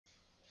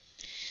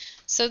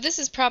So this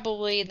is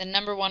probably the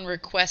 #1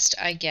 request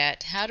I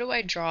get. How do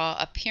I draw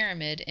a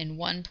pyramid in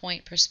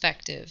 1-point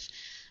perspective?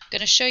 I'm going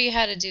to show you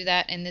how to do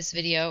that in this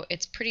video.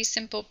 It's pretty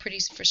simple,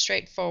 pretty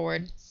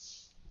straightforward.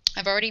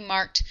 I've already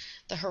marked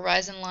the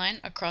horizon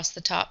line across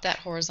the top, that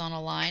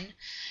horizontal line,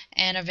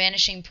 and a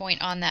vanishing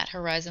point on that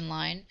horizon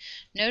line.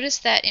 Notice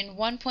that in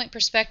 1-point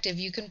perspective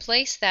you can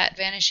place that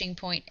vanishing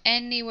point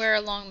anywhere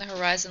along the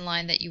horizon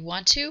line that you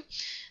want to.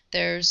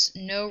 There's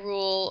no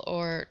rule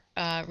or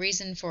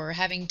reason for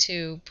having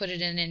to put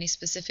it in any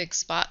specific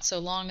spot so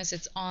long as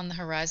it's on the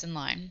horizon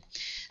line.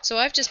 So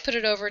I've just put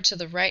it over to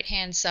the right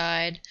hand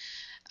side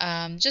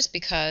just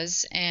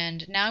because,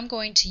 and now I'm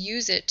going to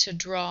use it to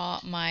draw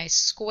my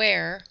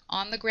square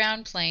on the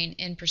ground plane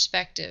in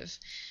perspective,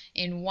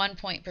 in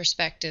 1-point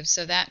perspective.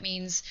 So that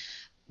means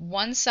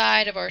one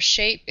side of our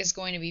shape is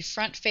going to be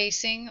front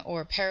facing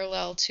or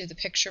parallel to the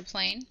picture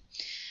plane.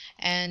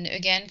 And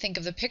again, think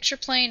of the picture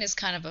plane as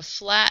kind of a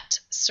flat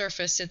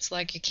surface. It's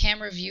like a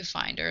camera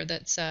viewfinder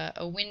that's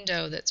a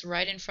window that's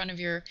right in front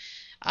of your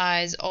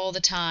eyes all the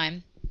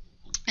time.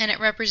 And it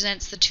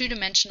represents the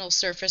two-dimensional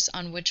surface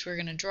on which we're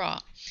going to draw.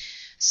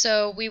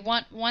 So we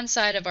want one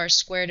side of our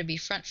square to be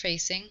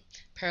front-facing,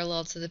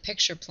 parallel to the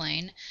picture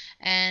plane,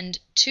 and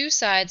two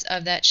sides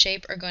of that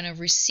shape are going to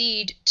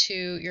recede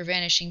to your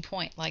vanishing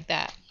point like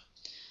that.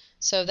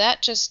 So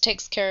that just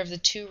takes care of the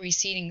two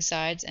receding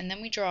sides, and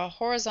then we draw a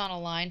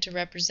horizontal line to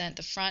represent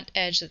the front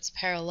edge that's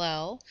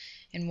parallel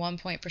in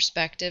 1-point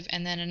perspective,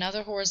 and then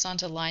another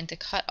horizontal line to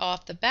cut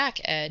off the back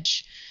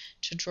edge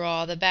to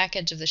draw the back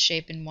edge of the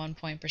shape in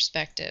 1-point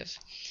perspective.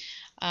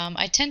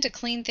 I tend to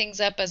clean things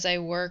up as I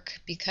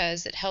work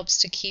because it helps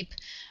to keep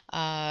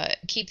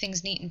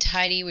things neat and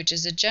tidy, which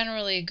is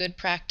generally a good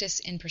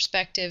practice in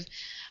perspective,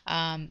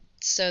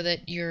 so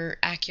that your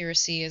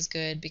accuracy is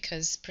good,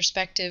 because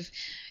perspective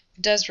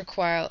does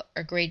require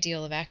a great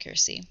deal of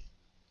accuracy.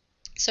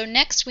 So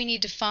next we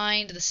need to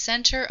find the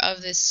center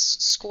of this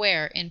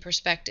square in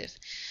perspective.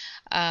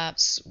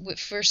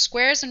 For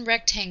squares and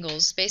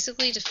rectangles,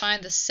 basically to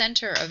find the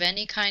center of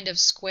any kind of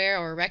square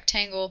or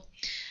rectangle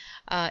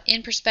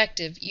in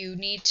perspective, you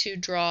need to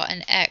draw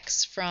an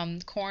X from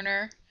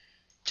corner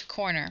to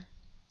corner.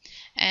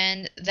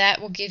 And that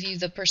will give you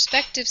the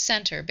perspective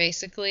center,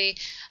 basically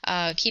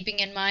keeping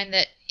in mind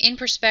that in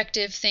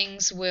perspective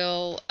things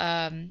will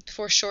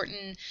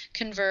foreshorten,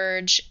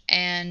 converge,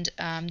 and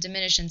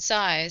diminish in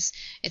size.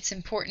 It's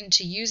important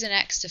to use an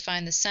X to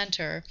find the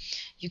center.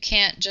 You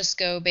can't just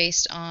go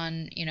based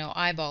on,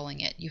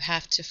 eyeballing it. You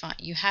have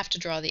to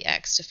draw the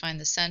X to find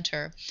the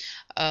center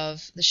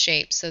of the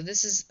shape. So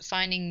this is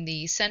finding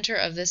the center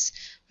of this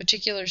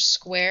particular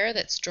square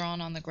that's drawn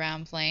on the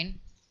ground plane.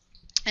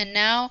 And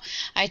now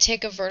I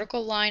take a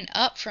vertical line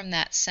up from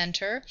that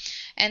center,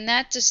 and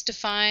that just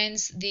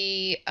defines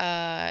the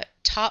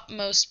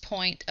topmost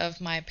point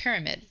of my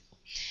pyramid.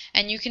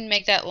 And you can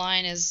make that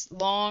line as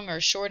long or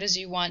short as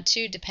you want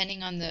to,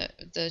 depending on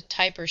the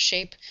type or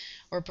shape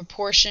or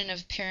proportion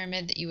of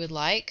pyramid that you would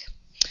like.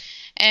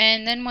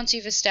 And then once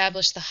you've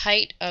established the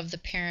height of the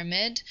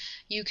pyramid,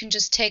 you can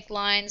just take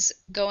lines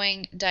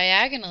going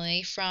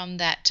diagonally from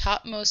that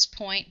topmost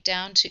point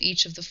down to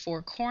each of the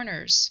 4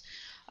 corners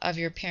of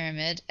your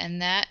pyramid,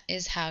 and that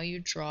is how you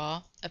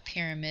draw a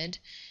pyramid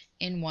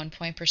in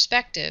 1-point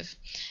perspective.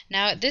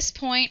 Now at this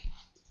point,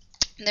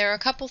 there are a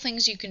couple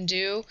things you can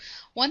do.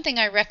 One thing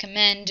I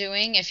recommend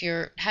doing if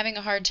you're having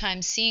a hard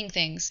time seeing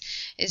things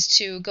is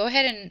to go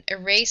ahead and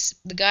erase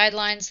the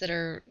guidelines that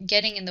are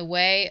getting in the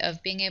way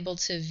of being able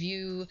to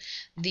view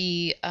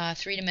the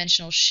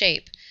 3-dimensional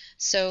shape.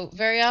 So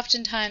very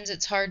oftentimes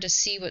it's hard to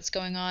see what's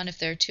going on if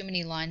there are too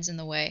many lines in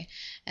the way,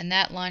 and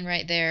that line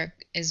right there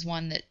is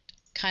one that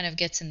kind of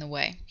gets in the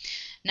way.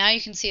 Now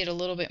you can see it a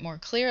little bit more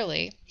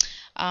clearly.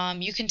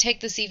 You can take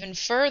this even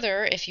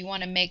further if you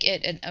want to make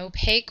it an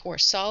opaque or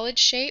solid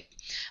shape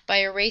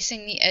by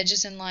erasing the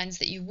edges and lines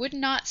that you would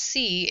not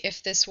see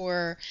if this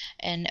were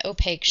an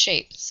opaque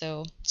shape.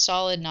 So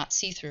solid, not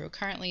see-through.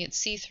 Currently it's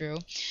see-through.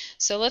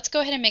 So let's go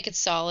ahead and make it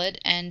solid,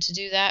 and to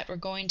do that we're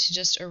going to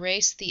just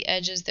erase the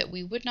edges that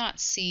we would not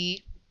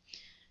see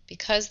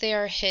because they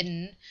are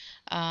hidden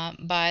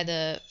by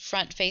the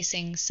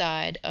front-facing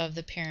side of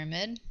the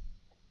pyramid.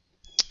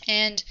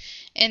 And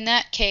in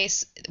that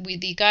case,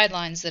 the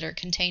guidelines that are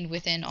contained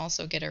within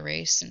also get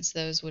erased, since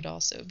those would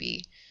also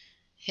be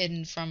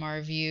hidden from our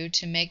view,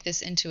 to make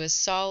this into a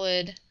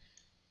solid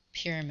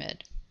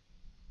pyramid.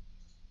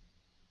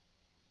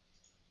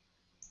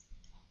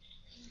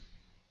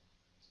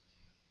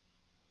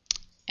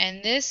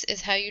 And this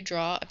is how you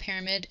draw a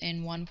pyramid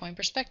in 1-point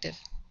perspective.